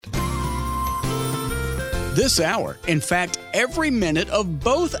This hour, in fact, every minute of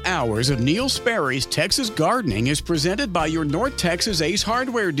both hours of Neil Sperry's Texas Gardening is presented by your North Texas Ace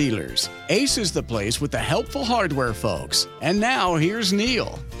Hardware dealers. Ace is the place with the helpful hardware folks. And now, here's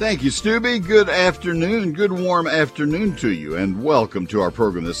Neil. Thank you, Stubby. Good afternoon, good warm afternoon to you, and welcome to our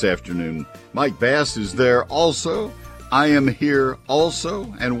program this afternoon. Mike Bass is there also. I am here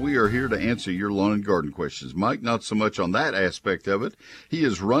also, and we are here to answer your lawn and garden questions. Mike, not so much on that aspect of it. He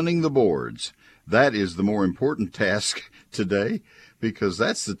is running the boards. That is the more important task today, because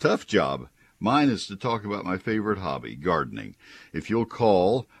that's the tough job. Mine is to talk about my favorite hobby, gardening. If you'll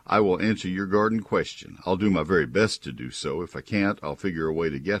call, I will answer your garden question. I'll do my very best to do so. If I can't, I'll figure a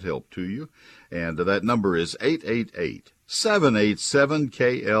way to get help to you. And that number is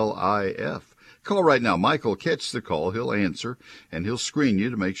 888-787-KLIF. Call right now. Mike will catch the call. He'll answer, and he'll screen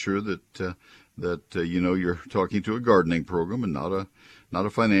you to make sure that you know you're talking to a gardening program and not a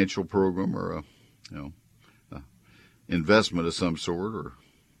financial program or a investment of some sort or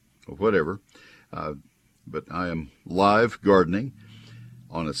whatever. But I am live gardening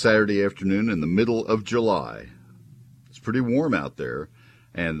on a Saturday afternoon in the middle of July. It's pretty warm out there,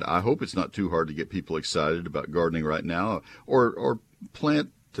 and I hope it's not too hard to get people excited about gardening right now or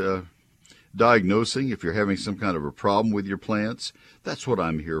plant diagnosing if you're having some kind of a problem with your plants. That's what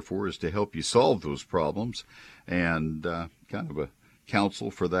I'm here for, is to help you solve those problems and kind of a counsel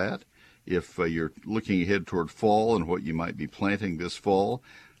for that. If you're looking ahead toward fall and what you might be planting this fall,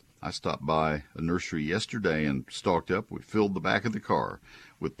 I stopped by a nursery yesterday and stocked up. We filled the back of the car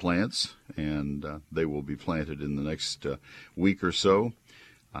with plants, and they will be planted in the next week or so.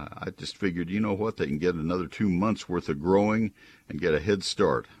 I just figured, you know what, they can get another 2 months worth of growing and get a head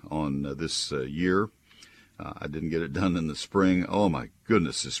start on this year. I didn't get it done in the spring. Oh, my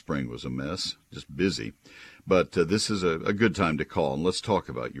goodness, this spring was a mess, just busy. But this is a good time to call, and let's talk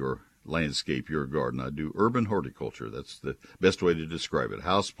about your landscape, your garden. I do urban horticulture. That's the best way to describe it.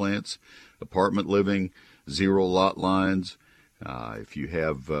 Houseplants, apartment living, zero lot lines. If you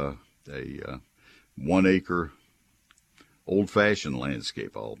have a 1 acre old-fashioned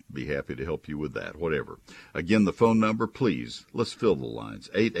landscape, I'll be happy to help you with that, whatever. Again, the phone number, please, let's fill the lines,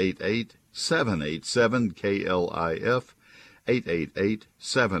 888-787-KLIF,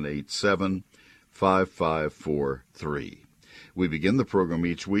 888-787-5543. We begin the program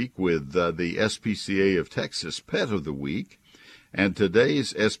each week with the SPCA of Texas Pet of the Week, and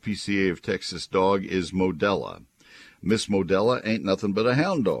today's SPCA of Texas dog is Modella. Miss Modella ain't nothing but a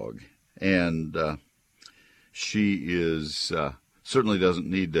hound dog, and she is certainly doesn't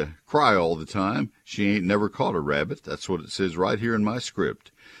need to cry all the time. She ain't never caught a rabbit. That's what it says right here in my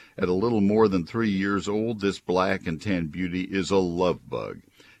script. At a little more than 3 years old, this black and tan beauty is a love bug.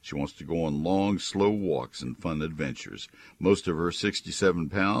 She wants to go on long, slow walks and fun adventures. Most of her 67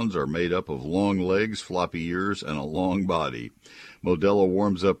 pounds are made up of long legs, floppy ears, and a long body. Modella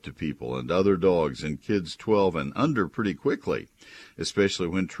warms up to people and other dogs and kids 12 and under pretty quickly, especially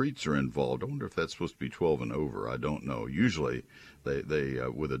when treats are involved. I wonder if that's supposed to be 12 and over. I don't know. Usually, they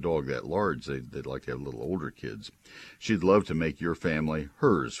with a dog that large, they'd like to have little older kids. She'd love to make your family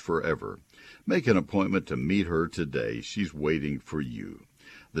hers forever. Make an appointment to meet her today. She's waiting for you.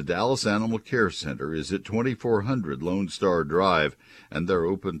 The Dallas Animal Care Center is at 2400 Lone Star Drive, and they're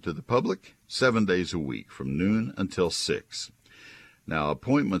open to the public 7 days a week from noon until 6. Now,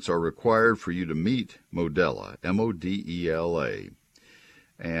 appointments are required for you to meet Modella, M-O-D-E-L-A.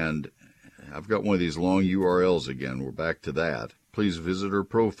 And I've got one of these long URLs again. We're back to that. Please visit her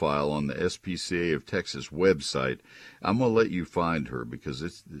profile on the SPCA of Texas website. I'm going to let you find her because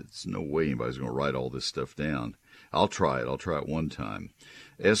it's no way anybody's going to write all this stuff down. I'll try it. I'll try it one time.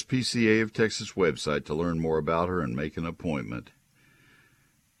 SPCA of Texas website to learn more about her and make an appointment.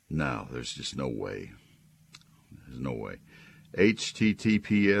 No, there's just no way. There's no way.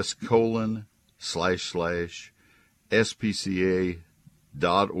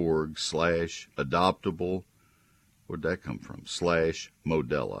 https://spca.org/adoptable. Where'd that come from?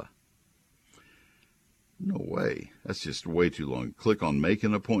 /Modella. No way. That's just way too long. Click on Make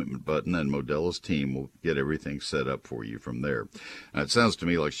an Appointment button, and Modella's team will get everything set up for you from there. Now, it sounds to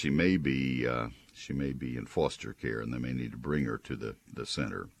me like she may be in foster care, and they may need to bring her to the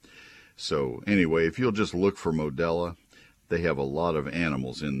center. So anyway, if you'll just look for Modella, they have a lot of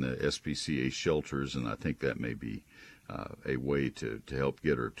animals in the SPCA shelters, and I think that may be a way to help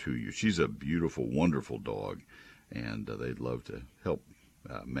get her to you. She's a beautiful, wonderful dog, and they'd love to help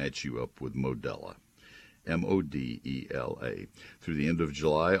match you up with Modella. Modela. Through the end of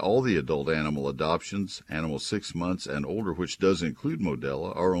July, all the adult animal adoptions, animals 6 months and older, which does include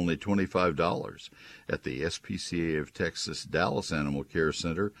Modela, are only $25 at the SPCA of Texas Dallas Animal Care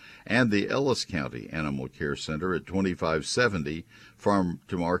Center and the Ellis County Animal Care Center at 2570 Farm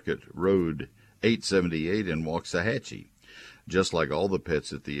to Market Road 878 in Waxahachie. Just like all the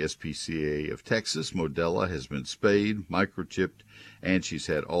pets at the SPCA of Texas, Modela has been spayed, microchipped, and she's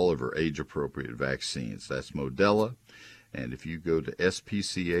had all of her age-appropriate vaccines. That's Modela. And if you go to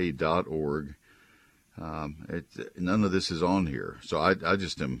spca.org, none of this is on here. So I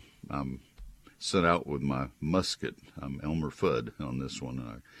just am sent out with my musket. I'm Elmer Fudd on this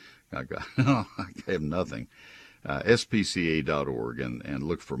one. I have nothing. spca.org and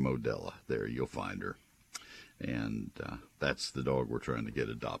look for Modela. There, you'll find her. And that's the dog we're trying to get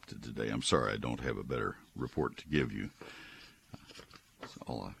adopted today. I'm sorry I don't have a better report to give you. That's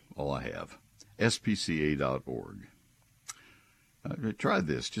all I have. spca.org. Try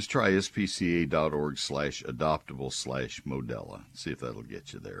this. Just try spca.org/adoptable/Modela. See if that'll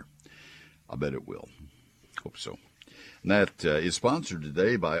get you there. I bet it will. Hope so. And that is sponsored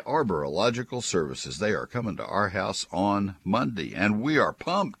today by Arborilogical Services. They are coming to our house on Monday, and we are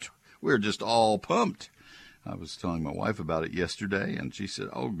pumped. We're just all pumped. I was telling my wife about it yesterday, and she said,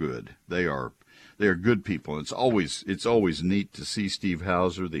 "Oh, good. They are good people." And it's always neat to see Steve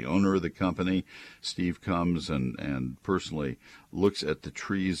Hauser, the owner of the company. Steve comes and personally looks at the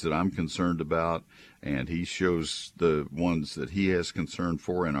trees that I'm concerned about, and he shows the ones that he has concern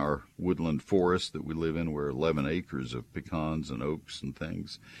for in our woodland forest that we live in. We're 11 acres of pecans and oaks and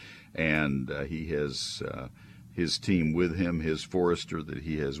things, and he has his team with him. His forester that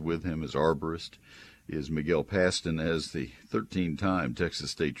he has with him, his arborist, is Miguel Paston, as the 13-time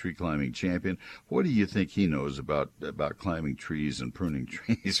Texas State tree climbing champion. What do you think he knows about climbing trees and pruning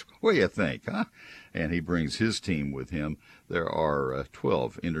trees? What do you think, huh? And he brings his team with him. There are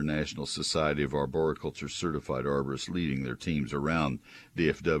 12 International Society of Arboriculture certified arborists leading their teams around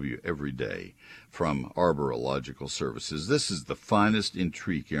DFW every day from Arborilogical Services. This is the finest in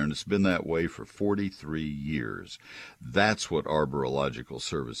tree care, and it's been that way for 43 years. That's what Arborilogical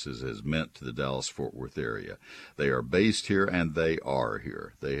Services has meant to the Dallas-Fort Worth area. They are based here, and they are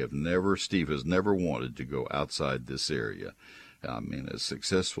here. Steve has never wanted to go outside this area. I mean, as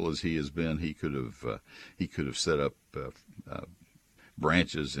successful as he has been, he could have set up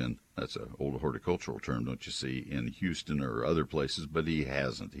branches in, that's an old horticultural term, don't you see, in Houston or other places, but he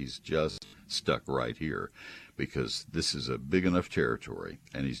hasn't. He's just stuck right here because this is a big enough territory,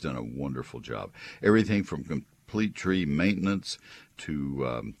 and he's done a wonderful job. Everything from complete tree maintenance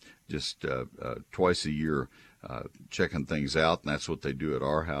to just twice a year checking things out, and that's what they do at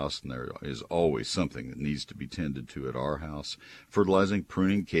our house, and there is always something that needs to be tended to at our house. Fertilizing,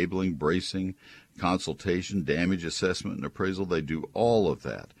 pruning, cabling, bracing, consultation, damage assessment, and appraisal. They do all of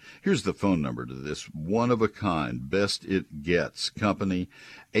that. Here's the phone number to this one-of-a-kind, best it gets company,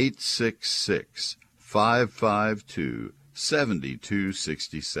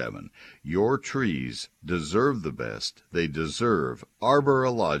 866-552-7267. Your trees deserve the best. They deserve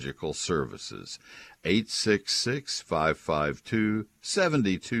Arborilogical Services.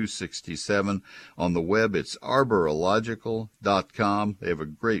 866-552-7267. On the web, it's arborilogical.com. They have a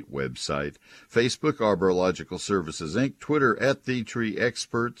great website. Facebook, Arborilogical Services, Inc. Twitter,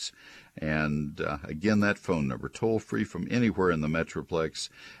 @TheTreeExperts. And again, that phone number, toll-free from anywhere in the Metroplex,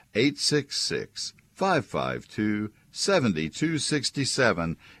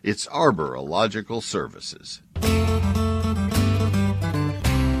 866-552-7267. It's Arborilogical Services.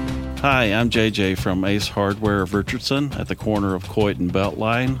 Hi, I'm JJ from Ace Hardware of Richardson at the corner of Coit and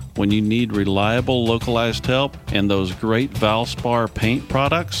Beltline. When you need reliable, localized help and those great Valspar paint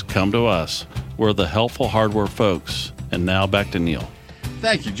products, come to us. We're the helpful hardware folks. And now back to Neil.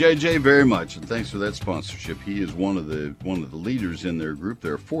 Thank you, JJ, very much, and thanks for that sponsorship. He is one of the leaders in their group.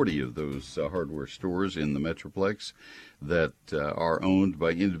 There are 40 of those hardware stores in the Metroplex that are owned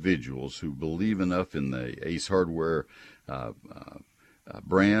by individuals who believe enough in the Ace Hardware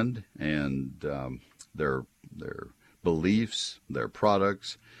brand and their beliefs, their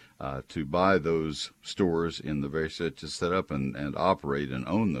products, to buy those stores in the various, to set up and operate and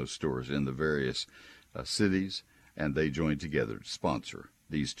own those stores in the various cities, and they join together to sponsor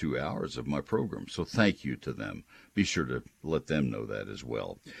these 2 hours of my program. So thank you to them. Be sure to let them know that as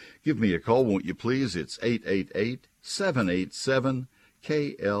well. Give me a call, won't you please? It's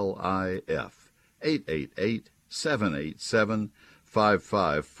 888-787-KLIF,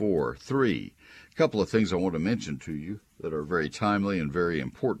 888-787-5543. A couple of things I want to mention to you. that are very timely and very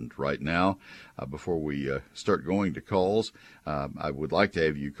important right now. Before we start going to calls, I would like to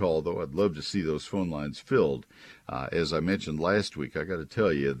have you call, though. I'd love to see those phone lines filled. As I mentioned last week, I got to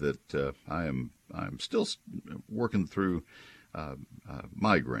tell you that I'm still working through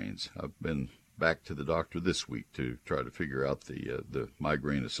migraines. I've been back to the doctor this week to try to figure out the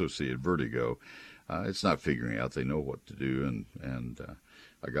migraine-associated vertigo. It's not figuring out. They know what to do, and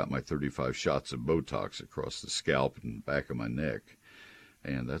I got my 35 shots of Botox across the scalp and back of my neck,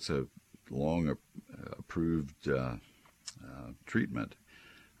 and that's a long approved treatment.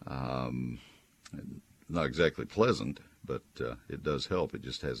 Not exactly pleasant, but it does help. It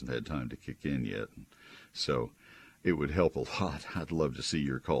just hasn't had time to kick in yet, so it would help a lot. I'd love to see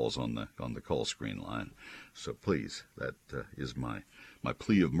your calls on the call screen line. So please, that is my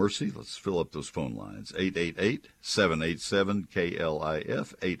plea of mercy. Let's fill up those phone lines.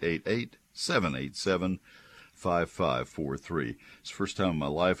 888-787-KLIF, 888-787-5543. It's the first time in my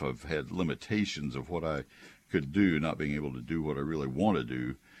life I've had limitations of what I could do, not being able to do what I really want to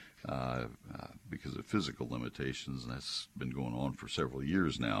do because of physical limitations, and that's been going on for several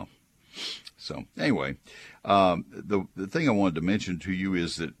years now. So anyway, the thing I wanted to mention to you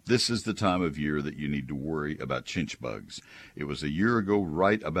is that this is the time of year that you need to worry about chinch bugs. It was a year ago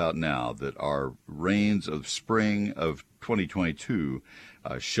right about now that our rains of spring of 2022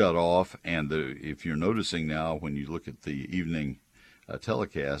 shut off, and if you're noticing now when you look at the evening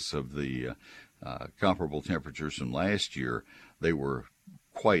telecasts of the comparable temperatures from last year, they were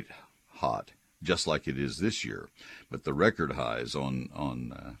quite hot, just like it is this year. But the record highs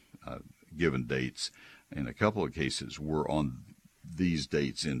on given dates, in a couple of cases, were on these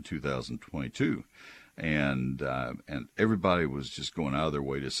dates in 2022, and everybody was just going out of their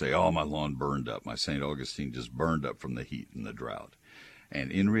way to say, "Oh, my lawn burned up. My St. Augustine just burned up from the heat and the drought."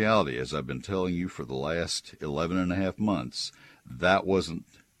 And in reality, as I've been telling you for the last 11 and a half months, that wasn't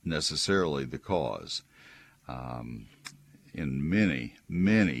necessarily the cause. In many,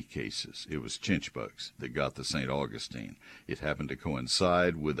 many cases, it was chinch bugs that got the St. Augustine. It happened to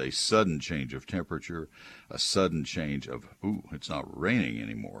coincide with a sudden change of temperature, a sudden change of, it's not raining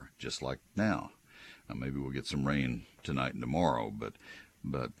anymore, just like now. Now maybe we'll get some rain tonight and tomorrow, but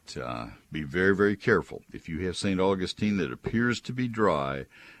be very, very careful. If you have St. Augustine that appears to be dry,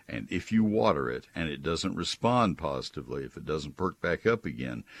 and if you water it and it doesn't respond positively, if it doesn't perk back up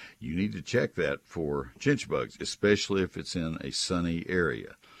again, you need to check that for chinch bugs, especially if it's in a sunny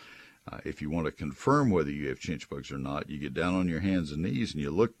area. If you want to confirm whether you have chinch bugs or not, you get down on your hands and knees and you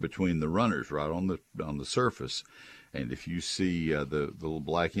look between the runners right on the surface. And if you see the little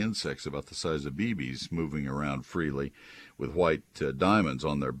black insects about the size of BBs moving around freely with white diamonds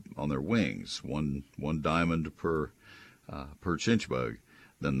on their wings, one diamond per chinch bug,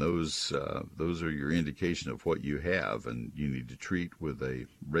 then those are your indication of what you have, and you need to treat with a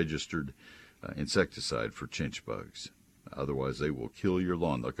registered insecticide for chinch bugs. Otherwise, they will kill your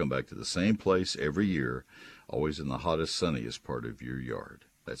lawn. They'll come back to the same place every year, always in the hottest, sunniest part of your yard.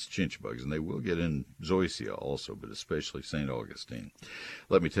 That's chinch bugs, and they will get in zoysia also, but especially St. Augustine.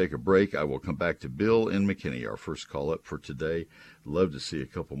 Let me take a break. I will come back to Bill in McKinney, our first call up for today. Love to see a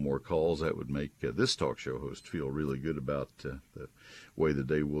couple more calls. That would make this talk show host feel really good about the way the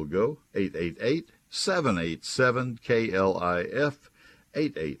day will go. 888-787-KLIF,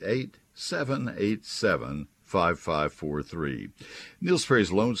 888-787-5543. Neil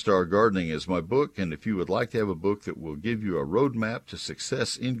Sperry's Lone Star Gardening is my book, and if you would like to have a book that will give you a roadmap to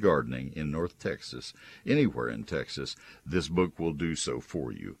success in gardening in North Texas, anywhere in Texas, this book will do so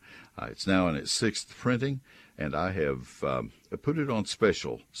for you. It's now in its 6th printing, and I have put it on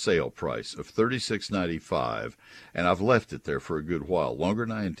special sale price of $36.95, and I've left it there for a good while, longer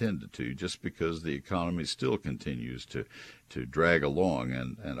than I intended to, just because the economy still continues to drag along,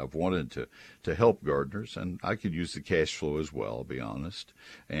 and I've wanted to help gardeners, and I could use the cash flow as well, I'll be honest.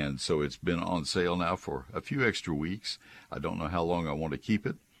 And so it's been on sale now for a few extra weeks. I don't know how long I want to keep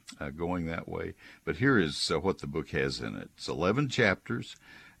it going that way, but here is what the book has in it. It's 11 chapters,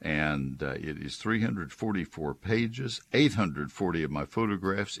 and it is 344 pages, 840 of my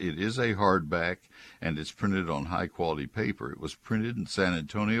photographs. It is a hardback, and it's printed on high-quality paper. It was printed in San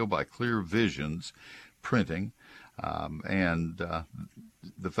Antonio by Clear Visions Printing, and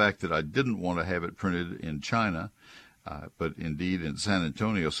the fact that I didn't want to have it printed in China, but indeed in San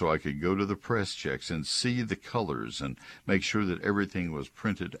Antonio, so I could go to the press checks and see the colors and make sure that everything was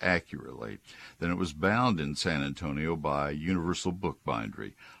printed accurately. Then it was bound in San Antonio by Universal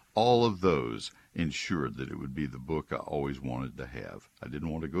Bookbindery. All of those ensured that it would be the book I always wanted to have. I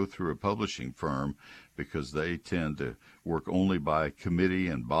didn't want to go through a publishing firm because they tend to work only by committee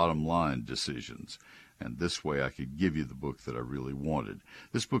and bottom line decisions. And this way I could give you the book that I really wanted.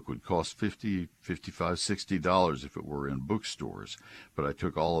 This book would cost $50, $55, $60 if it were in bookstores. But I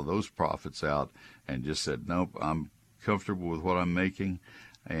took all of those profits out and just said, nope, I'm comfortable with what I'm making,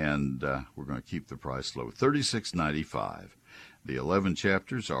 and we're going to keep the price low. $36.95. The 11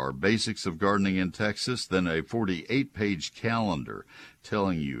 chapters are Basics of Gardening in Texas, then a 48-page calendar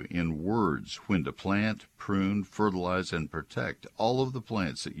telling you in words when to plant, prune, fertilize, and protect all of the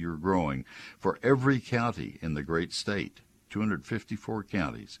plants that you're growing for every county in the great state, 254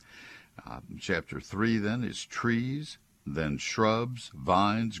 counties. Chapter 3 then is trees, then shrubs,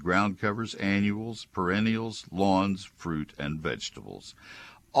 vines, ground covers, annuals, perennials, lawns, fruit, and vegetables.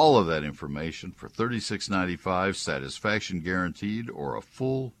 All of that information for $36.95, satisfaction guaranteed, or a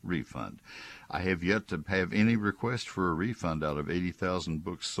full refund. I have yet to have any request for a refund out of 80,000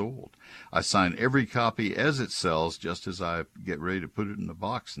 books sold. I sign every copy as it sells, just as I get ready to put it in the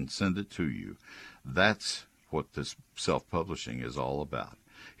box and send it to you. That's what this self-publishing is all about.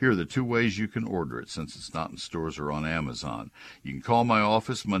 Here are the two ways you can order it, since it's not in stores or on Amazon. You can call my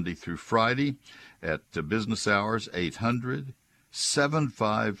office Monday through Friday at business hours,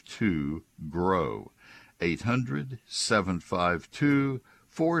 800-752-GROW,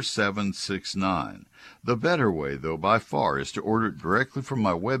 800-752-4769. The better way, though, by far, is to order it directly from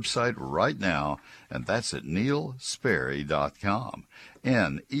my website right now, and that's at neilsperry.com,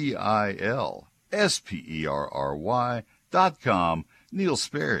 NEILSPERRY.com, Neil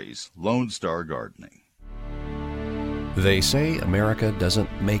Sperry's Lone Star Gardening. They say America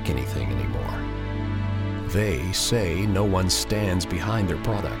doesn't make anything anymore. They say no one stands behind their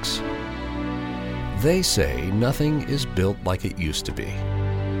products. They say nothing is built like it used to be.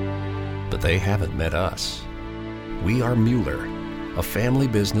 But they haven't met us. We are Mueller, a family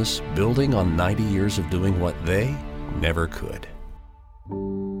business building on 90 years of doing what they never could.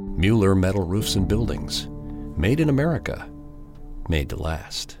 Mueller Metal Roofs and Buildings, made in America, made to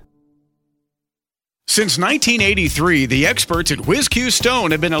last. Since 1983, the experts at WhizQ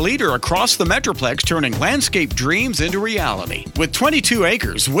Stone have been a leader across the Metroplex, turning landscape dreams into reality. With 22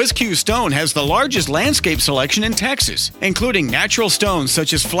 acres, WhizQ Stone has the largest landscape selection in Texas, including natural stones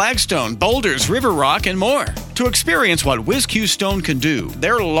such as flagstone, boulders, river rock, and more. To experience what WhizQ Stone can do,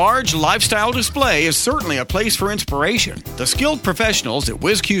 their large lifestyle display is certainly a place for inspiration. The skilled professionals at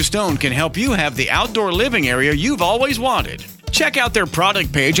WhizQ Stone can help you have the outdoor living area you've always wanted. Check out their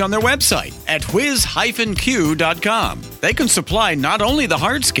product page on their website at whiz-q.com. They can supply not only the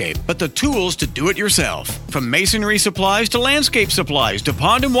hardscape, but the tools to do it yourself. From masonry supplies to landscape supplies to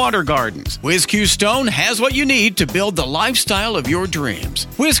pond and water gardens, WhizQ Stone has what you need to build the lifestyle of your dreams.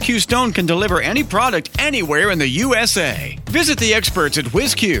 WhizQ Stone can deliver any product anywhere in the USA. Visit the experts at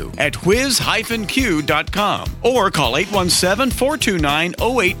WhizQ at whiz-q.com or call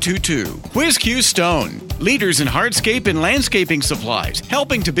 817-429-0822. WhizQ Stone, leaders in hardscape and landscaping supplies,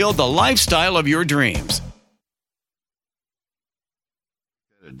 helping to build the lifestyle of your dreams.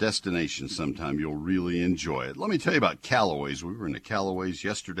 A destination sometime you'll really enjoy it. Let me tell you about Callaway's. We were in the Callaway's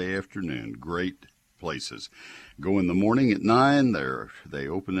yesterday afternoon. Great places. Go in the morning at 9. They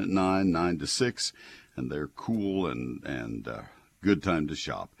open at 9 to 6, and they're cool and good time to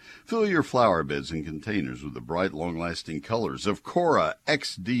shop. Fill your flower beds and containers with the bright, long-lasting colors of Cora,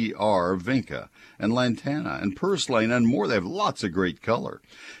 XDR, Vinca, and Lantana, and Purslane, and more. They have lots of great color.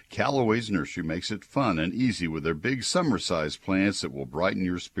 Callaway's Nursery makes it fun and easy with their big summer-sized plants that will brighten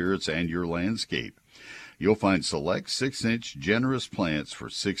your spirits and your landscape. You'll find select 6-inch generous plants for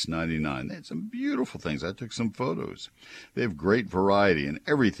 $6.99. They had some beautiful things. I took some photos. They have great variety and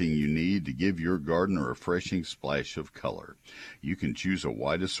everything you need to give your garden a refreshing splash of color. You can choose a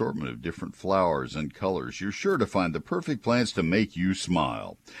wide assortment of different flowers and colors. You're sure to find the perfect plants to make you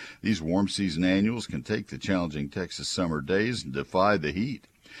smile. These warm season annuals can take the challenging Texas summer days and defy the heat.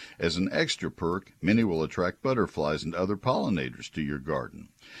 As an extra perk, many will attract butterflies and other pollinators to your garden.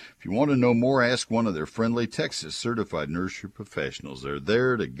 If you want to know more, ask one of their friendly Texas certified nursery professionals. They're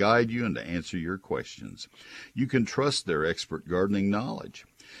there to guide you and to answer your questions. You can trust their expert gardening knowledge.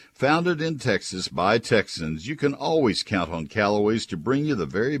 Founded in Texas by Texans, you can always count on Callaway's to bring you the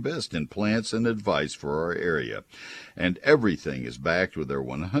very best in plants and advice for our area. And everything is backed with their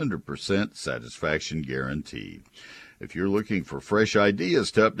 100% satisfaction guarantee. If you're looking for fresh ideas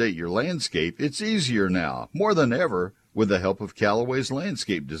to update your landscape, it's easier now, more than ever, with the help of Callaway's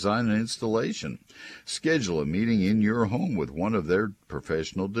landscape design and installation. Schedule a meeting in your home with one of their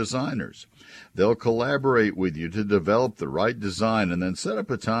professional designers. They'll collaborate with you to develop the right design and then set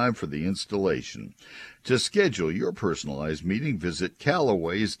up a time for the installation. To schedule your personalized meeting, visit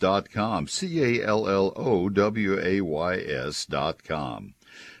Callaways.com, CALLOWAYS.com.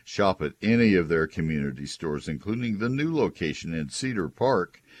 Shop at any of their community stores, including the new location in Cedar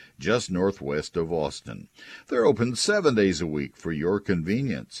Park, just northwest of Austin. They're open 7 days a week for your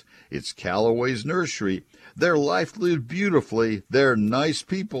convenience. It's Callaway's Nursery. Their life lived beautifully. They're nice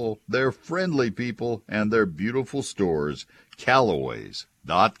people. They're friendly people. And they're beautiful stores.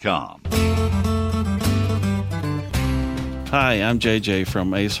 Callaways.com. Hi, I'm JJ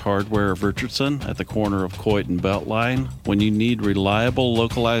from Ace Hardware of Richardson at the corner of Coit and Beltline. When you need reliable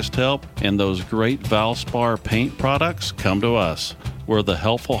localized help and those great Valspar paint products, come to us. We're the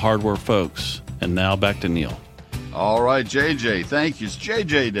helpful hardware folks. And now back to Neil. All right, JJ, thank you. It's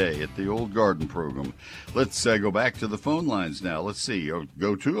JJ Day at the Old Garden Program. Let's go back to the phone lines now. Let's see.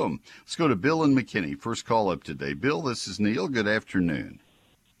 Go to them. Let's go to Bill in McKinney. First call up today. Bill, this is Neil. Good afternoon.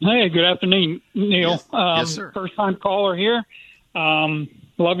 Hey, good afternoon, Neil. Yes, yes, sir. First-time caller here.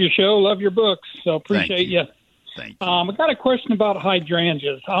 Love your show, love your books, so appreciate you. Thank you. I got a question about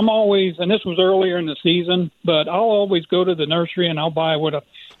hydrangeas. I'm always, and this was earlier in the season, but I'll always go to the nursery and I'll buy with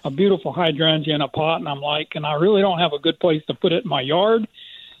a beautiful hydrangea in a pot, and and I really don't have a good place to put it in my yard.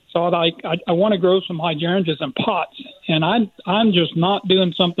 So I want to grow some hydrangeas in pots, and I'm just not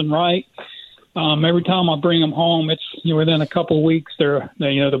doing something right. Every time I bring them home, it's within a couple of weeks,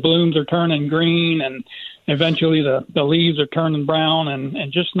 the blooms are turning green, and eventually the leaves are turning brown,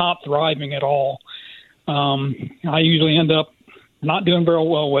 and just not thriving at all. I usually end up not doing very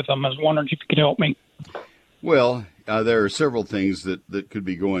well with them. I was wondering if you could help me. Well, there are several things that could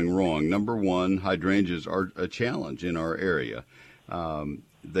be going wrong. Number one, hydrangeas are a challenge in our area.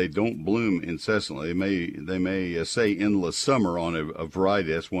 They don't bloom incessantly. They may say endless summer on a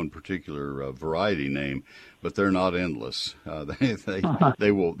variety. That's one particular variety name, but they're not endless.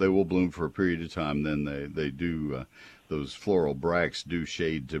 They will bloom for a period of time. Then they do those floral bracts do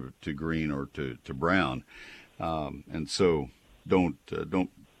shade to green or to brown, and so don't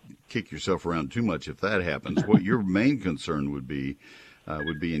kick yourself around too much if that happens. What your main concern would be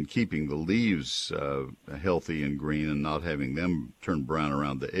in keeping the leaves healthy and green and not having them turn brown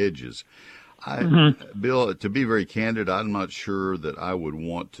around the edges. Bill, to be very candid, I'm not sure that I would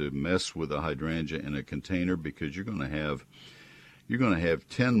want to mess with a hydrangea in a container, because you're going to have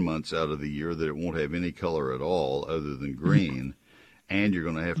 10 months out of the year that it won't have any color at all other than green, and you're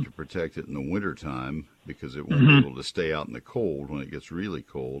going to have to protect it in the wintertime because it won't be able to stay out in the cold when it gets really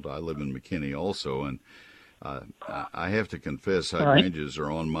cold. I live in McKinney also, and I have to confess, hydrangeas are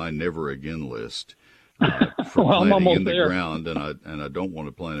on my never again list for planting in the ground, and I don't want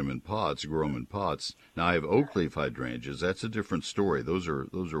to plant them in pots, grow them in pots. Now I have oak leaf hydrangeas. That's a different story. Those are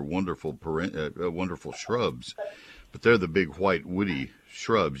wonderful wonderful shrubs, but they're the big white woody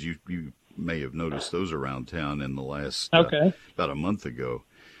shrubs. You may have noticed those around town in the last about a month ago.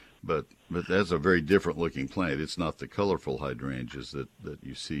 But that's a very different looking plant. It's not the colorful hydrangeas that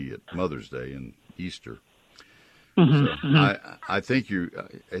you see at Mother's Day and Easter. I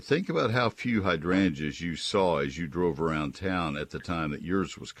think about how few hydrangeas you saw as you drove around town at the time that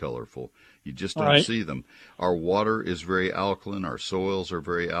yours was colorful. You just don't see them. Our water is very alkaline. Our soils are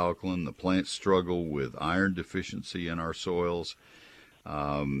very alkaline. The plants struggle with iron deficiency in our soils.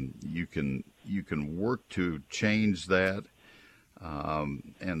 You can work to change that.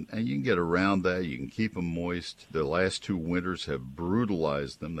 And you can get around that. You can keep them moist. The last 2 winters have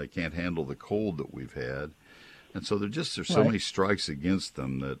brutalized them. They can't handle the cold that we've had. And so there's so many strikes against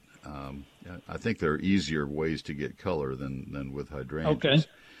them that I think there are easier ways to get color than with hydrangeas. Okay.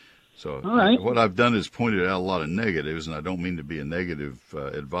 So what I've done is pointed out a lot of negatives, and I don't mean to be a negative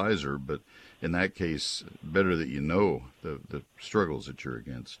advisor, but in that case, better that you know the struggles that you're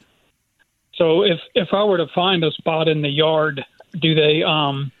against. So if I were to find a spot in the yard, do they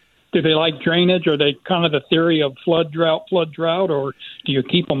like drainage? Are they kind of the theory of flood drought, or do you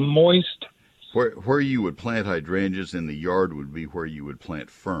keep them moist? Where you would plant hydrangeas in the yard would be where you would plant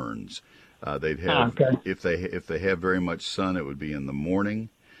ferns. They'd have if they have very much sun, it would be in the morning.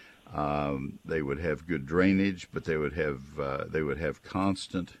 They would have good drainage, but they would have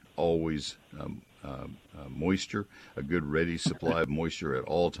constant, always moisture, a good ready supply of moisture at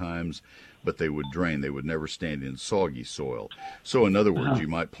all times. But they would drain. They would never stand in soggy soil. So, in other words, you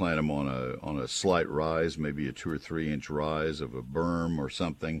might plant them on a slight rise, maybe a 2 or 3 inch rise of a berm or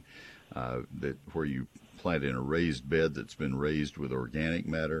something, where you plant in a raised bed that's been raised with organic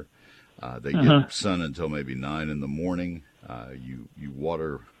matter. They get sun until maybe 9 in the morning. You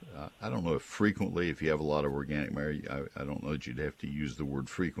water. I don't know if frequently, if you have a lot of organic matter. I don't know that you'd have to use the word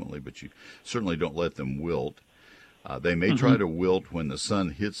frequently, but you certainly don't let them wilt. They may try to wilt when the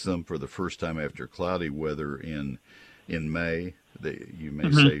sun hits them for the first time after cloudy weather in May. You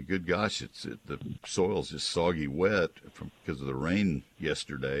may say, "Good gosh, the soil's just soggy wet because of the rain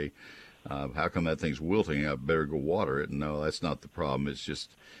yesterday. How come that thing's wilting? I better go water it. No, that's not the problem. It's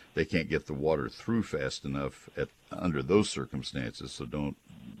just they can't get the water through fast enough under those circumstances. So don't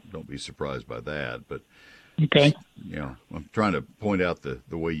be surprised by that. But okay, I'm trying to point out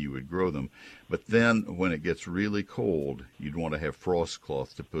the way you would grow them. But then when it gets really cold, you'd want to have frost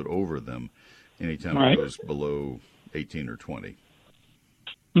cloth to put over them anytime it goes below 18 or 20.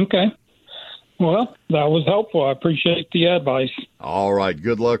 Okay. Well, that was helpful. I appreciate the advice. All right.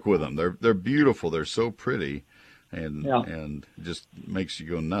 Good luck with them. They're beautiful. They're so pretty, and just makes you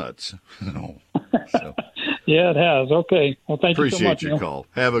go nuts. So. Yeah, it has. Okay. Well, thank you so much. Appreciate your call.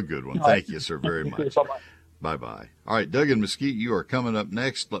 Have a good one. Thank you, sir, very much. Bye-bye. Bye-bye. All right, Doug and Mesquite, you are coming up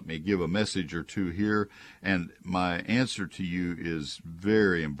next. Let me give a message or two here. And my answer to you is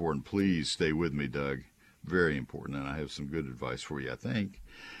very important. Please stay with me, Doug. Very important. And I have some good advice for you, I think.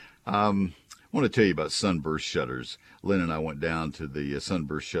 I want to tell you about Sunburst Shutters. Lynn and I went down to the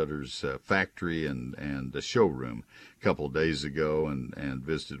Sunburst Shutters factory and the showroom a couple of days ago and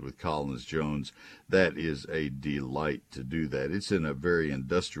visited with Collins Jones. That is a delight to do that. It's in a very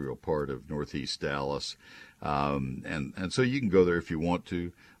industrial part of Northeast Dallas. And so you can go there if you want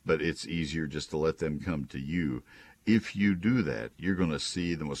to, but it's easier just to let them come to you. If you do that, you're going to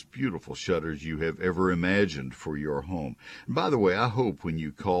see the most beautiful shutters you have ever imagined for your home. And by the way, I hope when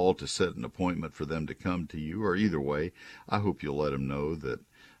you call to set an appointment for them to come to you, or either way, I hope you'll let them know that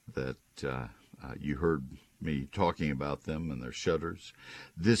you heard me talking about them and their shutters.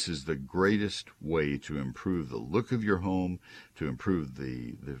 This is the greatest way to improve the look of your home, to improve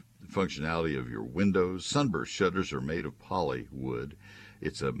the functionality of your windows. Sunburst shutters are made of poly wood.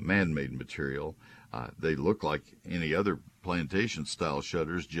 It's a man-made material. They look like any other plantation-style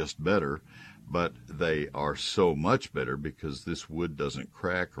shutters, just better, but they are so much better because this wood doesn't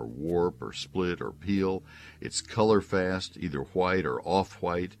crack or warp or split or peel. It's color-fast, either white or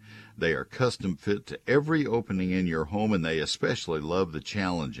off-white. They are custom-fit to every opening in your home, and they especially love the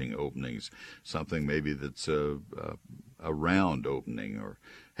challenging openings, something maybe that's a round opening or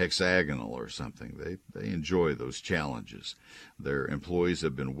hexagonal or something. They enjoy those challenges. Their employees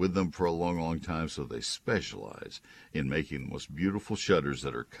have been with them for a long, long time, so they specialize in making the most beautiful shutters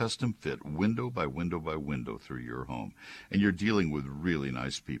that are custom fit window by window by window through your home. And you're dealing with really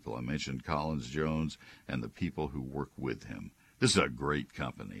nice people. I mentioned Collins Jones and the people who work with him. This is a great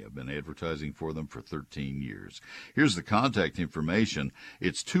company. I've been advertising for them for 13 years. Here's the contact information.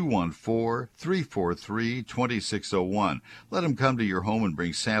 It's 214-343-2601. Let them come to your home and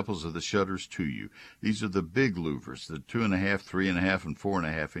bring samples of the shutters to you. These are the big louvers, the 2.5, 3.5, and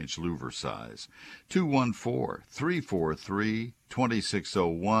 4.5-inch louver size.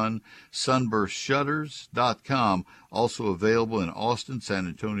 214-343-2601, sunburstshutters.com. Also available in Austin, San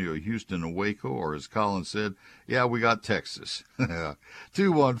Antonio, Houston, and Waco, or as Colin said, yeah, we got Texas.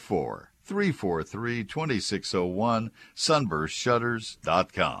 214-343-2601,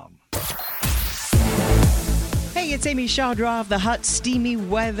 sunburstshutters.com. Hey, it's Amy Shawdraw. The hot, steamy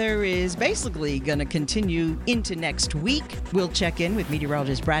weather is basically going to continue into next week. We'll check in with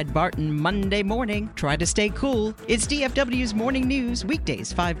meteorologist Brad Barton Monday morning. Try to stay cool. It's DFW's Morning News,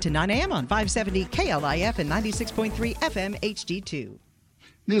 weekdays 5 to 9 a.m. on 570 KLIF and 96.3 FM HD2.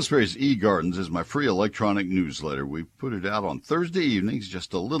 Neil Sperry's eGardens is my free electronic newsletter. We put it out on Thursday evenings,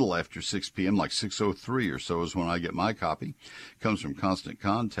 just a little after 6 p.m., like 6:03 or so is when I get my copy. It comes from Constant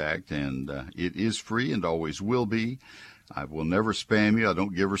Contact, and it is free and always will be. I will never spam you. I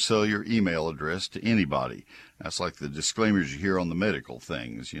don't give or sell your email address to anybody. That's like the disclaimers you hear on the medical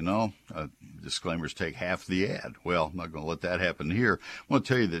things, you know. Disclaimers take half the ad. Well, I'm not going to let that happen here. I want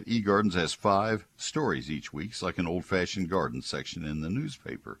to tell you that eGardens has 5 stories each week. It's like an old-fashioned garden section in the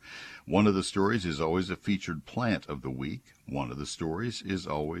newspaper. One of the stories is always a featured plant of the week. One of the stories is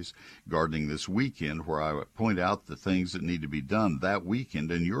always Gardening This Weekend, where I point out the things that need to be done that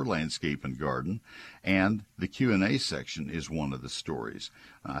weekend in your landscape and garden. And the Q&A section is one of the stories.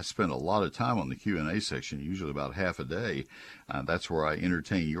 I spend a lot of time on the Q&A section, usually about half a day. That's where I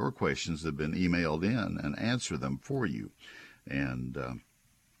entertain your questions that have been emailed in and answer them for you. And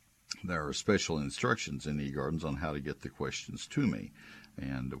there are special instructions in eGardens on how to get the questions to me.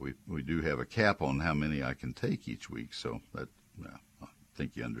 And we do have a cap on how many I can take each week, so that I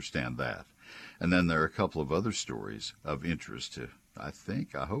think you understand that. And then there are a couple of other stories of interest to, I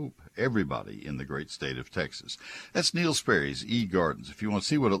hope, everybody in the great state of Texas. That's Neil Sperry's eGardens. If you want to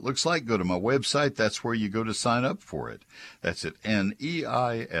see what it looks like, go to my website. That's where you go to sign up for it. That's at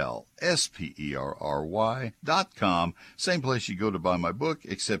NEILSPERRY.com. Same place you go to buy my book,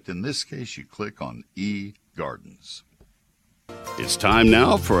 except in this case you click on eGardens. It's time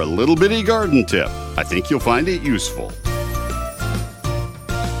now for a little bitty garden tip. I think you'll find it useful.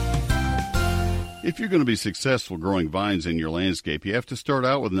 If you're going to be successful growing vines in your landscape, you have to start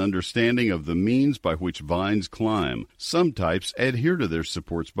out with an understanding of the means by which vines climb. Some types adhere to their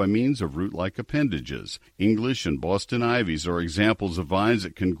supports by means of root-like appendages. English and Boston ivies are examples of vines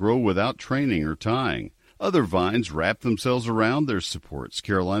that can grow without training or tying. Other vines wrap themselves around their supports.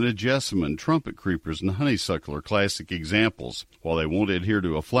 Carolina jessamine, trumpet creepers, and honeysuckle are classic examples. While they won't adhere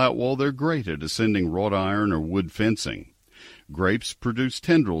to a flat wall, they're great at ascending wrought iron or wood fencing. Grapes produce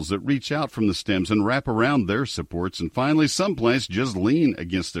tendrils that reach out from the stems and wrap around their supports. And finally, some plants just lean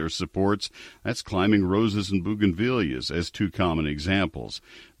against their supports. That's climbing roses and bougainvilleas as two common examples.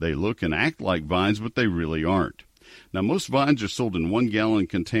 They look and act like vines, but they really aren't. Now, most vines are sold in 1-gallon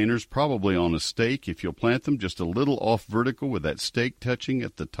containers, probably on a stake. If you'll plant them just a little off vertical with that stake touching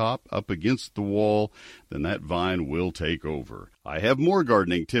at the top up against the wall, then that vine will take over. I have more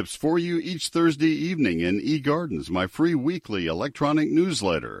gardening tips for you each Thursday evening in eGardens, my free weekly electronic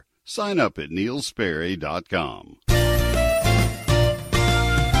newsletter. Sign up at neilsperry.com.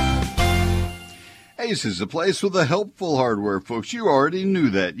 Ace is a place with the helpful hardware, folks. You already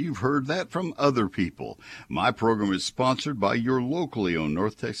knew that. You've heard that from other people. My program is sponsored by your locally owned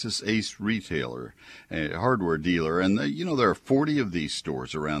North Texas Ace retailer, hardware dealer. And, there are 40 of these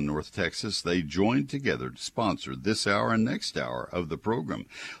stores around North Texas. They joined together to sponsor this hour and next hour of the program.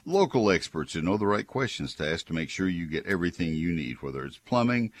 Local experts who know the right questions to ask to make sure you get everything you need, whether it's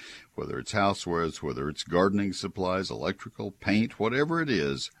plumbing, whether it's housewares, whether it's gardening supplies, electrical, paint, whatever it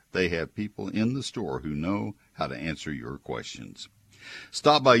is. They have people in the store who know how to answer your questions.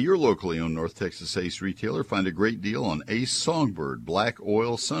 Stop by your locally owned North Texas Ace retailer. Find a great deal on Ace Songbird Black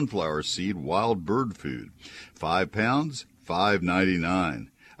Oil Sunflower Seed Wild Bird Food. 5 pounds, $5.99.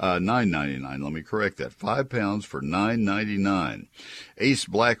 $9.99. Let me correct that. 5 pounds for $9.99. Ace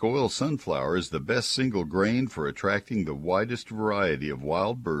Black Oil Sunflower is the best single grain for attracting the widest variety of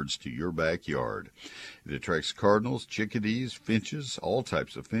wild birds to your backyard. It attracts cardinals, chickadees, finches, all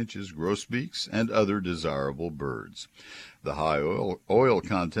types of finches, grosbeaks, and other desirable birds. The high oil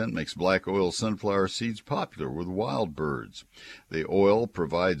content makes black oil sunflower seeds popular with wild birds. The oil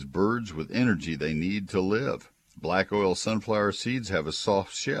provides birds with energy they need to live. Black oil sunflower seeds have a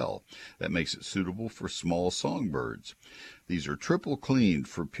soft shell that makes it suitable for small songbirds. These are triple cleaned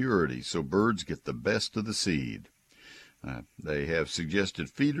for purity, so birds get the best of the seed. They have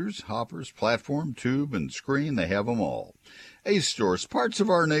suggested feeders, hoppers, platform, tube, and screen. They have them all. Ace stores, parts of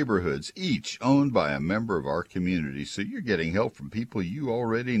our neighborhoods, each owned by a member of our community, so you're getting help from people you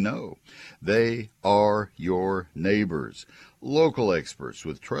already know. They are your neighbors, local experts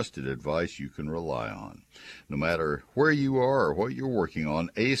with trusted advice you can rely on. No matter where you are or what you're working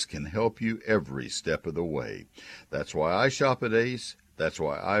on, Ace can help you every step of the way. That's why I shop at Ace. That's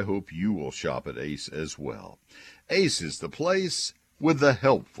why I hope you will shop at Ace as well. Ace is the place with the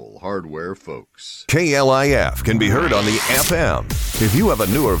helpful hardware folks. KLIF can be heard on the FM. If you have a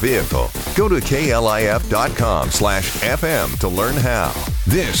newer vehicle, go to KLIF.com/FM to learn how.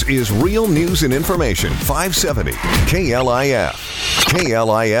 This is Real News and Information 570 KLIF.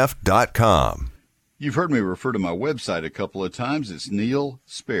 KLIF.com. You've heard me refer to my website a couple of times. It's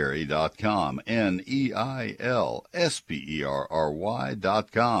neilsperry.com,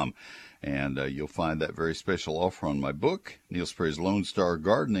 NEILSPERRY.com. And you'll find that very special offer on my book, Neil Sperry's Lone Star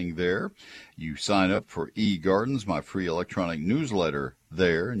Gardening there. You sign up for eGardens, my free electronic newsletter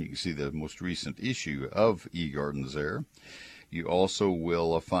there, and you can see the most recent issue of eGardens there. You also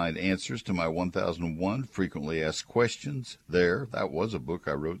will find answers to my 1001 frequently asked questions there. That was a book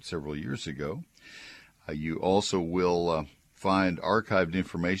I wrote several years ago. You also will find archived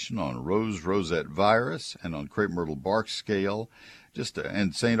information on rosette virus and on crepe myrtle bark scale,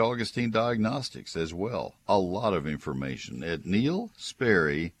 and St. Augustine Diagnostics as well. A lot of information at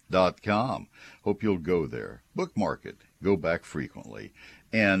neilsperry.com. Hope you'll go there. Bookmark it. Go back frequently.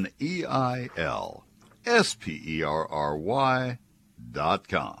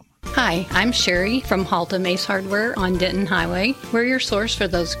 NEILSPERRY.com. Hi, I'm Sherry from Haltom Ace Hardware on Denton Highway. We're your source for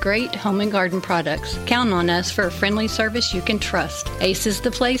those great home and garden products. Count on us for a friendly service you can trust. Ace is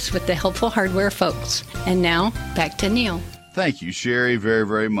the place with the helpful hardware folks. And now, back to Neil. Thank you, Sherry, very,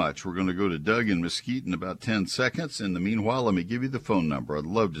 very much. We're going to go to Doug in Mesquite in about 10 seconds. In the meanwhile, let me give you the phone number. I'd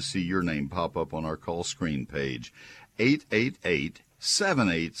love to see your name pop up on our call screen page.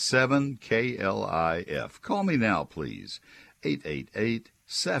 888-787-KLIF. Call me now, please.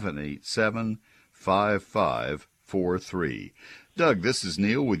 888-787-5543. Doug, this is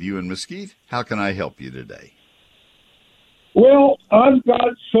Neil with you in Mesquite. How can I help you today? Well, I've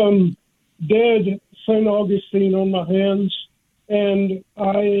got some dead St. Augustine on my hands, and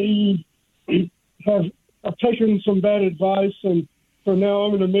I've taken some bad advice, and for now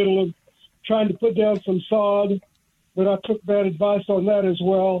I'm in the middle of trying to put down some sod, but I took bad advice on that as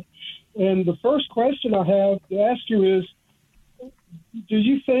well. And the first question I have to ask you is, do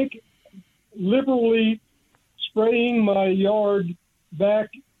you think liberally spraying my yard back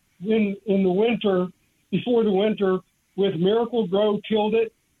in the winter, before the winter, with Miracle Grow killed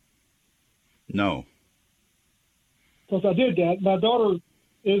it? No. Because I did that. My daughter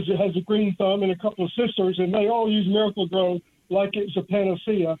has a green thumb and a couple of sisters, and they all use Miracle Grow like it's a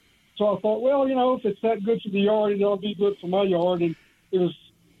panacea. So I thought, well, if it's that good for the yard, it'll be good for my yard. And I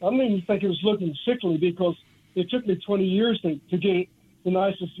don't even think it was looking sickly, because it took me 20 years to get it the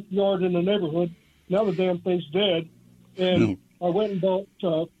nicest yard in the neighborhood. Now the damn thing's dead. And I went and bought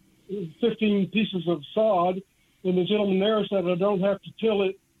 15 pieces of sod, and the gentleman there said I don't have to till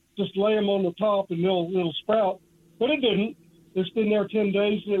it, just lay them on the top and it'll sprout. But it didn't. It's been there 10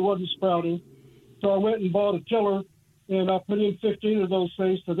 days and it wasn't sprouting. So I went and bought a tiller, and I put in 15 of those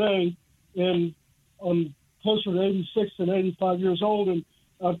things today, and I'm closer to 86 than 85 years old, and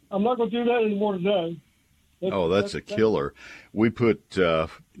I'm not going to do that anymore today. That's a killer. We put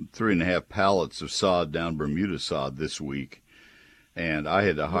 3.5 pallets of sod down, Bermuda sod, this week, and I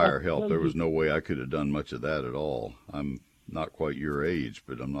had to hire help. There was no way I could have done much of that at all. I'm not quite your age,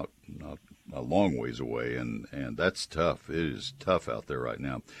 but I'm not a long ways away, and that's tough. It is tough out there right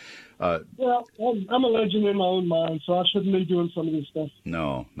now. Well, I'm a legend in my own mind, so I shouldn't be doing some of this stuff.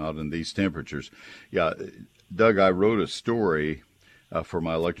 No, not in these temperatures. Yeah, Doug, I wrote a story for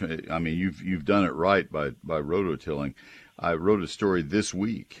my you've done it right by rototilling. I wrote a story this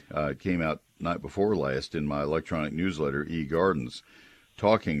week. It came out night before last in my electronic newsletter, eGardens,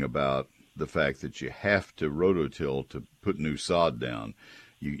 talking about the fact that you have to rototill to put new sod down.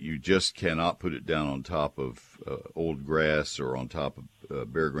 You just cannot put it down on top of old grass or on top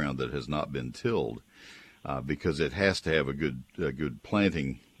of bare ground that has not been tilled, because it has to have a good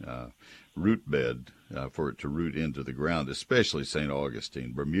planting root bed for it to root into the ground, especially St.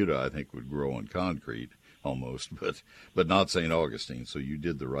 Augustine. Bermuda, I think, would grow on concrete almost, but not St. Augustine, so you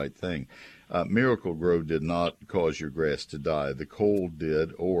did the right thing. Miracle Grow did not cause your grass to die. The cold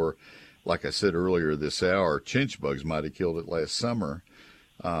did, or, like I said earlier this hour, chinch bugs might have killed it last summer.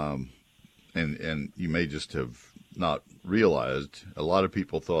 And you may just have not realized. A lot of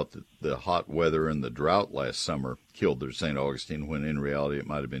people thought that the hot weather and the drought last summer killed their St. Augustine, when in reality it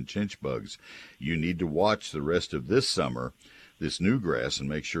might have been chinch bugs. You need to watch the rest of this summer, this new grass, and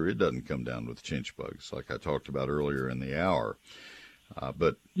make sure it doesn't come down with chinch bugs, like I talked about earlier in the hour.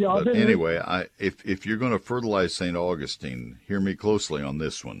 But anyway, if you're going to fertilize St. Augustine, hear me closely on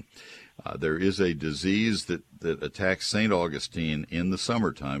this one. There is a disease that attacks St. Augustine in the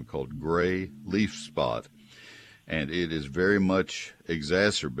summertime called gray leaf spot, and it is very much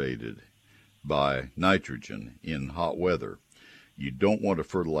exacerbated by nitrogen in hot weather. You don't want to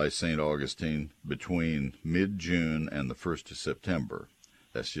fertilize St. Augustine between mid-June and the 1st of September.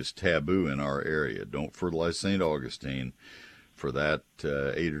 That's just taboo in our area. Don't fertilize St. Augustine for that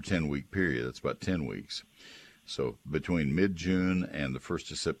 8 or 10 week period. That's about 10 weeks. So between mid-June and the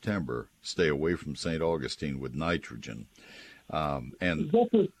 1st of September, stay away from St. Augustine with nitrogen. And is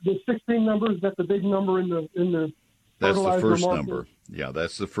that the 16 number? Is that the big number in the that's the first market? Number. Yeah,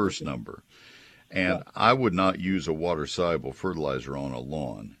 that's the first number. And I would not use a water-soluble fertilizer on a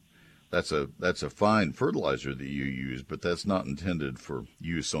lawn. That's a fine fertilizer that you use, but that's not intended for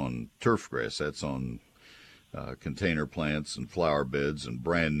use on turf grass. That's on container plants and flower beds and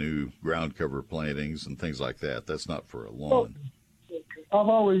brand new ground cover plantings and things like that. That's not for a lawn. I've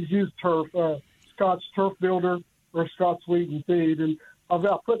always used turf, Scott's Turf Builder or Scott's Weed and Feed, and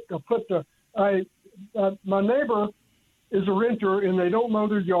my neighbor is a renter, and they don't mow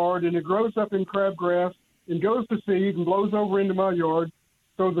their yard, and it grows up in crabgrass and goes to seed and blows over into my yard.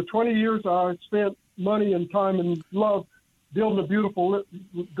 So the 20 years I spent money and time and love building a beautiful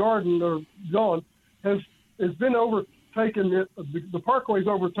garden or lawn has been overtaken. The parkway's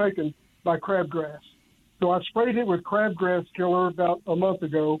overtaken by crabgrass. So I sprayed it with crabgrass killer about a month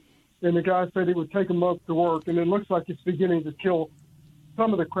ago, and the guy said it would take a month to work, and it looks like it's beginning to kill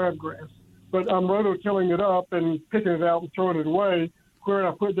some of the crabgrass. But I'm rototilling it up and picking it out and throwing it away, where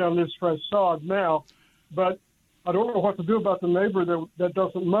I put down this fresh sod now. But I don't know what to do about the neighbor that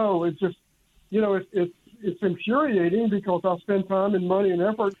doesn't mow. It's just, it's infuriating, because I spend time and money and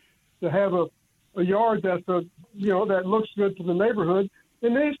effort to have a yard that looks good to the neighborhood,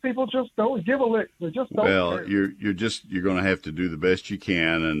 and these people just don't give a lick. They just don't care. You're going to have to do the best you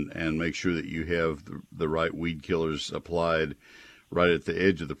can and make sure that you have the right weed killers applied right at the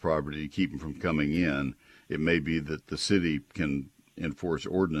edge of the property to keep them from coming in. It may be that the city can enforce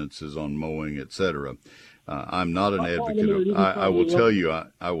ordinances on mowing, etc. I'm not an advocate of. I will tell you.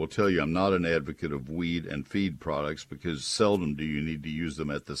 I will tell you. I'm not an advocate of weed and feed products because seldom do you need to use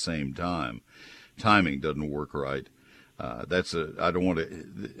them at the same time. Timing doesn't work right. I don't want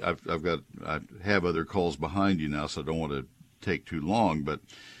to. I have other calls behind you now, so I don't want to take too long. But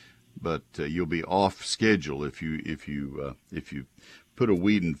you'll be off schedule if you put a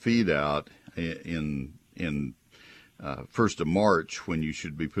weed and feed out in 1st of March when you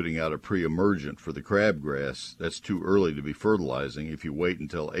should be putting out a pre-emergent for the crabgrass. That's too early to be fertilizing. If you wait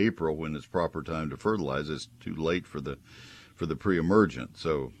until April when it's proper time to fertilize, it's too late for the pre-emergent.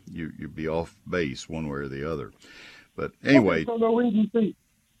 So you'd be off base one way or the other. But anyway. So no weed and feed.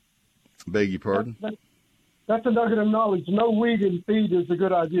 Beg your pardon? That's a nugget of knowledge. No weed and feed is a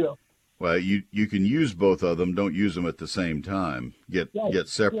good idea. Well, you can use both of them. Don't use them at the same time. Get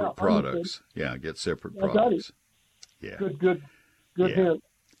separate products. Yeah, get separate products. Yeah. Good hint.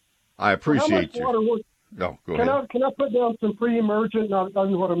 I appreciate you. Go ahead. Can I put down some pre-emergent? No, that's not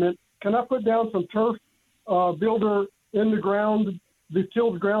what I meant. Can I put down some turf builder in the ground, the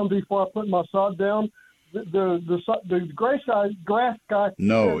tilled ground before I put my sod down? The grass guy.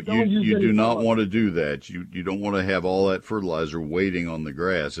 No, you do not want to do that. You don't want to have all that fertilizer waiting on the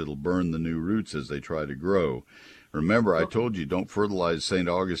grass. It'll burn the new roots as they try to grow. Remember, I told you don't fertilize St.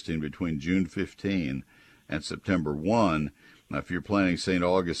 Augustine between June 15 and September 1. Now, if you're planting St.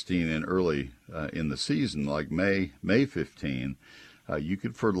 Augustine in early in the season, like May 15, you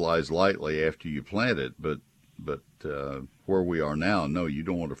could fertilize lightly after you plant it. But where we are now, no, you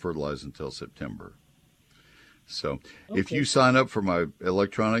don't want to fertilize until September. So if you sign up for my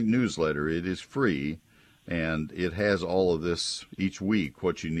electronic newsletter, it is free, and it has all of this each week,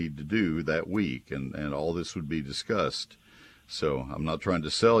 what you need to do that week, and all this would be discussed. So I'm not trying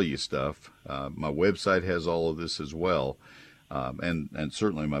to sell you stuff. My website has all of this as well, and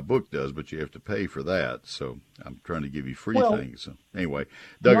certainly my book does, but you have to pay for that. So I'm trying to give you free things. So anyway,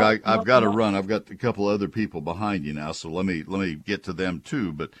 Doug, I've got to run. I've got a couple other people behind you now, so let me get to them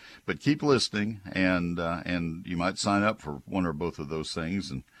too. But keep listening, and you might sign up for one or both of those things,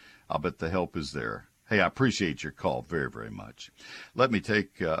 and I'll bet the help is there. Hey, I appreciate your call very, very much. Let me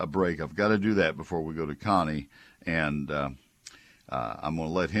take a break. I've got to do that before we go to Connie, and I'm going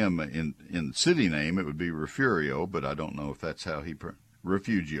to let him, in city name, it would be Refugio, but I don't know if that's how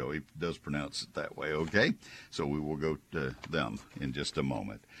Refugio, he does pronounce it that way, okay? So we will go to them in just a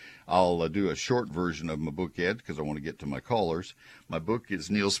moment. I'll do a short version of my book, Ed, because I want to get to my callers. My book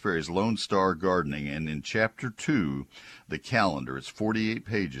is Neil Sperry's Lone Star Gardening, and in Chapter 2, the calendar, it's 48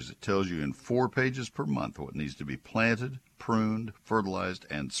 pages. It tells you in 4 pages per month what needs to be planted, pruned, fertilized,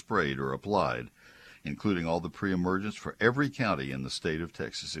 and sprayed or applied, including all the pre-emergents for every county in the state of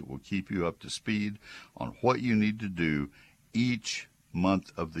Texas. It will keep you up to speed on what you need to do each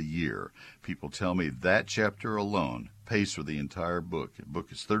month of the year. People tell me that chapter alone pays for the entire book. The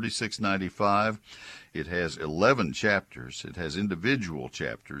book is $36.95. It has 11 chapters. It has individual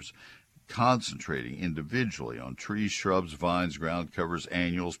chapters concentrating individually on trees, shrubs, vines, ground covers,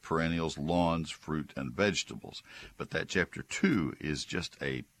 annuals, perennials, lawns, fruit, and vegetables. But that chapter 2 is just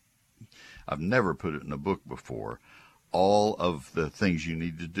I've never put it in a book before, all of the things you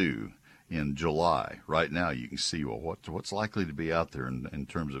need to do in July. Right now you can see, well, what's likely to be out there in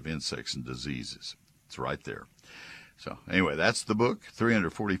terms of insects and diseases. It's right there. So anyway, that's the book,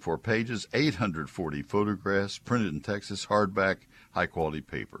 344 pages, 840 photographs, printed in Texas, hardback, high-quality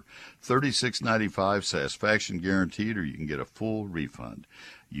paper. $36.95, satisfaction guaranteed, or you can get a full refund.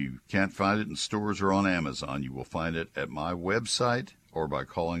 You can't find it in stores or on Amazon. You will find it at my website or by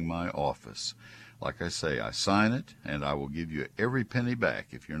calling my office. Like I say, I sign it, and I will give you every penny back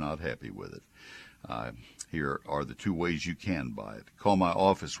if you're not happy with it. Here are the 2 ways you can buy it. Call my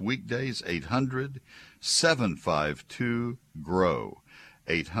office weekdays, 800-752-GROW,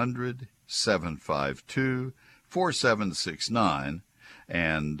 800-752-4769.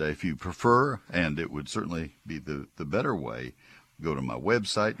 And if you prefer, and it would certainly be the better way, go to my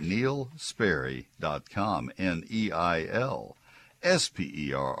website, neilsperry.com,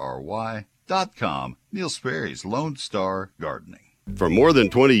 NeilSperry.com, Neil Sperry's Lone Star Gardening. For more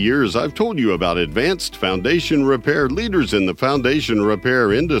than 20 years, I've told you about Advanced Foundation Repair, leaders in the foundation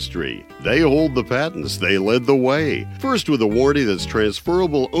repair industry. They hold the patents. They led the way. First with a warranty that's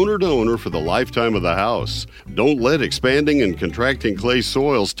transferable owner to owner for the lifetime of the house. Don't let expanding and contracting clay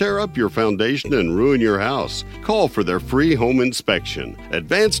soils tear up your foundation and ruin your house. Call for their free home inspection.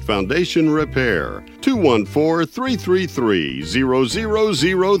 Advanced Foundation Repair,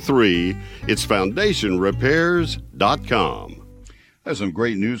 214-333-0003. It's foundationrepairs.com. There's some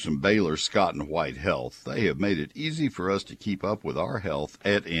great news from Baylor Scott and White Health. They have made it easy for us to keep up with our health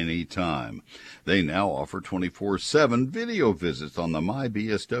at any time. They now offer 24/7 video visits on the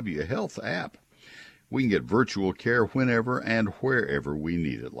MyBSW Health app. We can get virtual care whenever and wherever we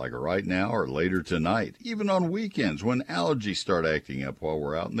need it, like right now or later tonight, even on weekends when allergies start acting up while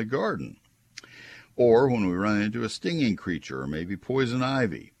we're out in the garden, or when we run into a stinging creature or maybe poison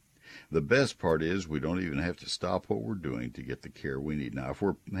ivy. The best part is we don't even have to stop what we're doing to get the care we need. Now, if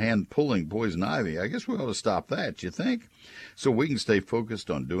we're hand-pulling poison ivy, I guess we ought to stop that, you think? So we can stay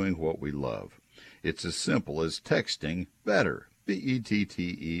focused on doing what we love. It's as simple as texting BETTER,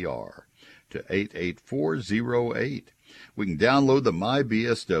 BETTER, to 88408. We can download the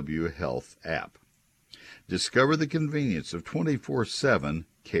MyBSW Health app. Discover the convenience of 24/7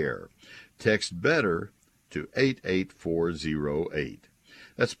 care. Text BETTER to 88408.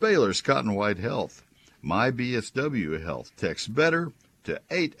 That's Baylor Scott and White Health. MyBSW Health. Text BETTER to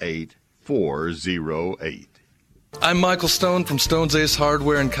 88408. I'm Michael Stone from Stone's Ace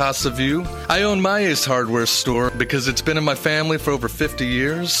Hardware in Casa View. I own my Ace Hardware store because it's been in my family for over 50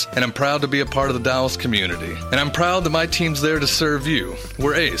 years, and I'm proud to be a part of the Dallas community. And I'm proud that my team's there to serve you.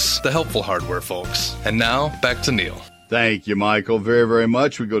 We're Ace, the helpful hardware folks. And now, back to Neil. Thank you, Michael, very, very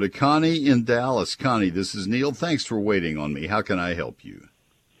much. We go to Connie in Dallas. Connie, this is Neil. Thanks for waiting on me. How can I help you?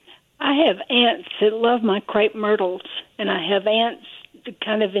 I have aunts that love my crepe myrtles, and I have aunts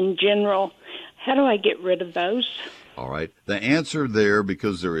kind of in general. How do I get rid of those? All right. The answer there,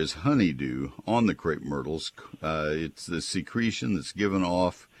 because there is honeydew on the crepe myrtles, it's the secretion that's given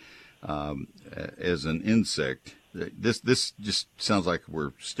off as an insect. This just sounds like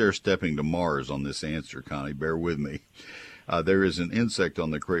we're stair-stepping to Mars on this answer, Connie. Bear with me. There is an insect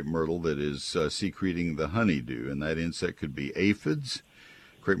on the crepe myrtle that is secreting the honeydew, and that insect could be aphids,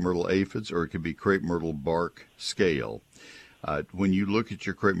 crepe myrtle aphids, or it could be crepe myrtle bark scale. When you look at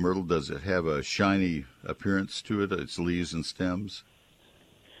your crepe myrtle, does it have a shiny appearance to it, its leaves and stems?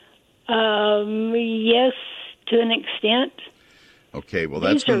 Yes, to an extent. Okay, well,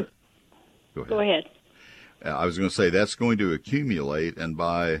 that's Go ahead. I was going to say that's going to accumulate, and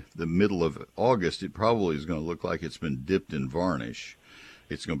by the middle of August, it probably is going to look like it's been dipped in varnish.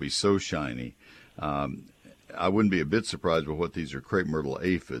 It's going to be so shiny. I wouldn't be a bit surprised with what these are, crepe myrtle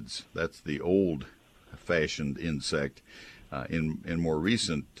aphids. That's the old-fashioned insect. In more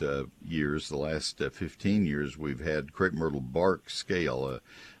recent years, the last 15 years, we've had crepe myrtle bark scale,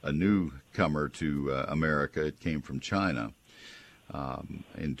 a newcomer to America. It came from China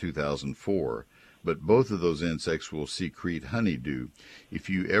in 2004. But both of those insects will secrete honeydew. If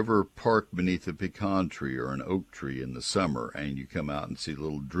you ever park beneath a pecan tree or an oak tree in the summer and you come out and see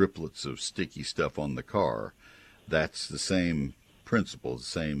little driplets of sticky stuff on the car, that's the same principle, the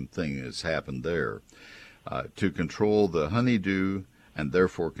same thing has happened there. To control the honeydew and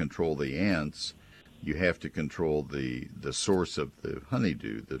therefore control the ants, you have to control the source of the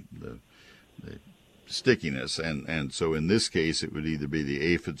honeydew, the stickiness, and so in this case it would either be the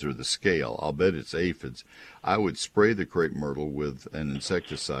aphids or the scale. I'll bet it's aphids. I would spray the crepe myrtle with an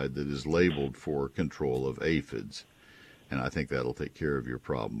insecticide that is labeled for control of aphids, and I think that'll take care of your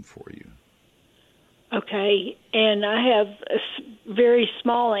problem for you. Okay, and I have very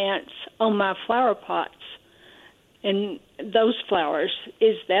small ants on my flower pots, and those flowers,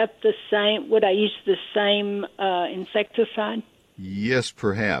 is that the same? Would I use the same insecticide? Yes,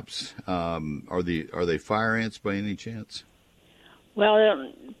 perhaps. Are they fire ants by any chance?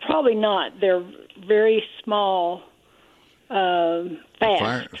 Well, probably not. They're very small,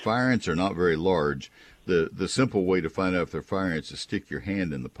 fast. Fire ants are not very large. The simple way to find out if they're fire ants is stick your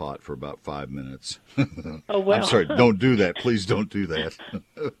hand in the pot for about 5 minutes. Oh, well. I'm sorry, don't do that. Please don't do that.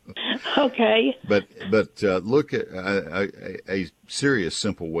 Okay. But look at a serious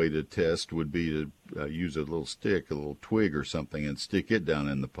simple way to test would be to use a little stick, a little twig or something, and stick it down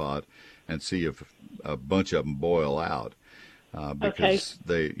in the pot and see if a bunch of them boil out. Because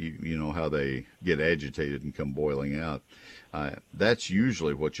you know how they get agitated and come boiling out. That's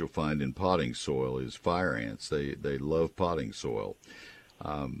usually what you'll find in potting soil is fire ants. They love potting soil.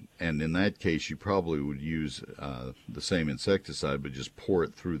 And in that case, you probably would use the same insecticide, but just pour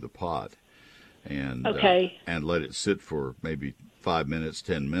it through the pot and let it sit for maybe 5 minutes,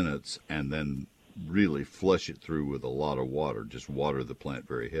 10 minutes, and then really flush it through with a lot of water. Just water the plant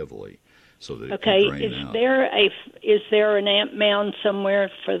very heavily so that it can drain out. Is there an ant mound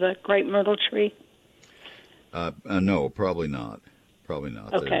somewhere for the crepe myrtle tree? No, probably not. Probably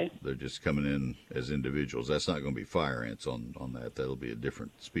not. Okay. They're just coming in as individuals. That's not going to be fire ants on that. That'll be a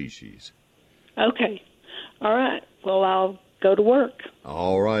different species. Okay. All right. Well, I'll go to work.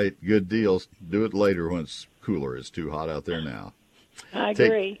 All right. Good deal. Do it later when it's cooler. It's too hot out there now. I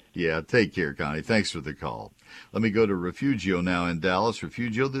agree. Take care, Connie. Thanks for the call. Let me go to Refugio now in Dallas.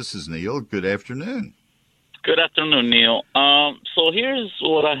 Refugio, this is Neil. Good afternoon. Good afternoon, Neil. So here's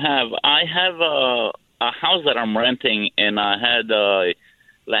what I have. I have a house that I'm renting, and I had a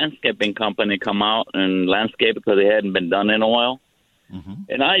landscaping company come out and landscape because it hadn't been done in a while. Mm-hmm.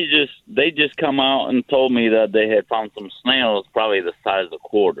 And they just come out and told me that they had found some snails, probably the size of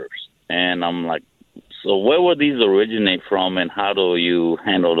quarters. And I'm like, so where would these originate from, and how do you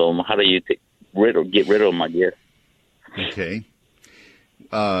handle them? How do you get rid of them, I guess? Okay.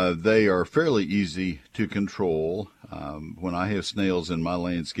 They are fairly easy to control. When I have snails in my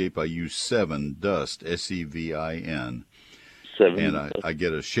landscape, I use Sevin dust, Sevin. And I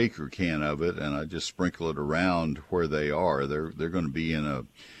get a shaker can of it, and I just sprinkle it around where they are. They're going to be in a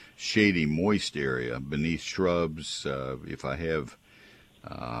shady, moist area beneath shrubs. If I have,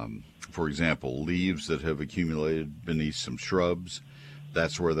 for example, leaves that have accumulated beneath some shrubs,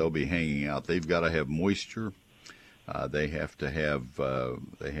 that's where they'll be hanging out. They've got to have moisture. They have to have a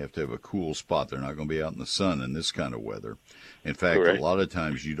cool spot. They're not going to be out in the sun in this kind of weather. In fact, Correct. A lot of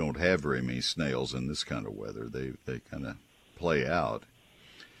times you don't have very many snails in this kind of weather. They kind of play out,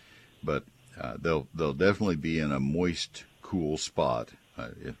 but they'll definitely be in a moist, cool spot,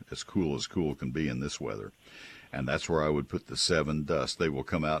 as cool can be in this weather, and that's where I would put the Sevin dust. They will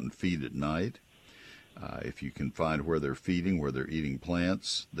come out and feed at night. If you can find where they're feeding, where they're eating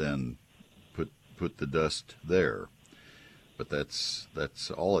plants, then put the dust there. But that's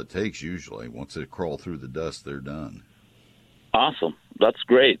all it takes usually. Once they crawl through the dust, they're done. Awesome. That's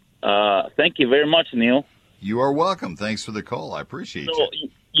great. Thank you very much, Neil. You are welcome. Thanks for the call. I appreciate it. So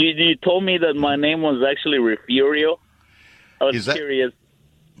you told me that my name was actually Refugio. I was curious.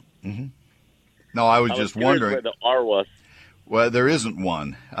 Mm-hmm. No, I was just wondering where the R was. Well, there isn't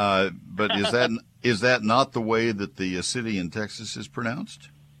one. But is that not the way that the city in Texas is pronounced?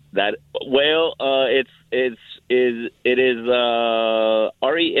 It is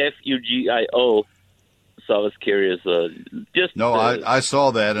Refugio. So I was curious. I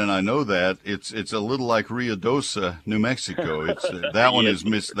saw that, and I know that it's a little like Ruidosa, New Mexico. It's that one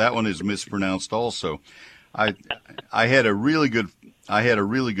is mispronounced also. I had a really good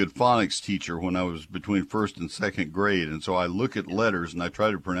phonics teacher when I was between first and second grade, and so I look at letters and I try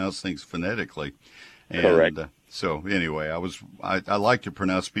to pronounce things phonetically. And, correct. So anyway, I like to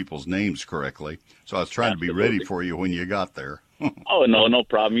pronounce people's names correctly, so I was trying to be ready for you when you got there. Oh, no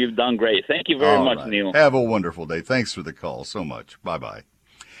problem. You've done great. Thank you very much, Neil. Have a wonderful day. Thanks for the call so much. Bye-bye.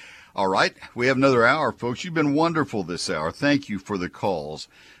 All right, we have another hour, folks. You've been wonderful this hour. Thank you for the calls.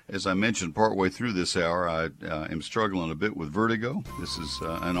 As I mentioned partway through this hour, I am struggling a bit with vertigo. This is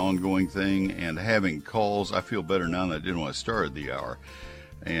an ongoing thing, and having calls, I feel better now than I did when I started the hour.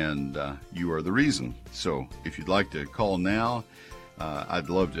 And you are the reason. So if you'd like to call now, I'd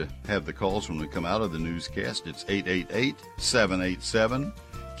love to have the calls when we come out of the newscast. It's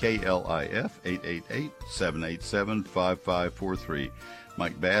 888-787-KLIF, 888-787-5543.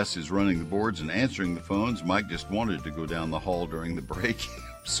 Mike Bass is running the boards and answering the phones. Mike just wanted to go down the hall during the break.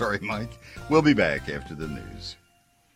 Sorry, Mike. We'll be back after the news.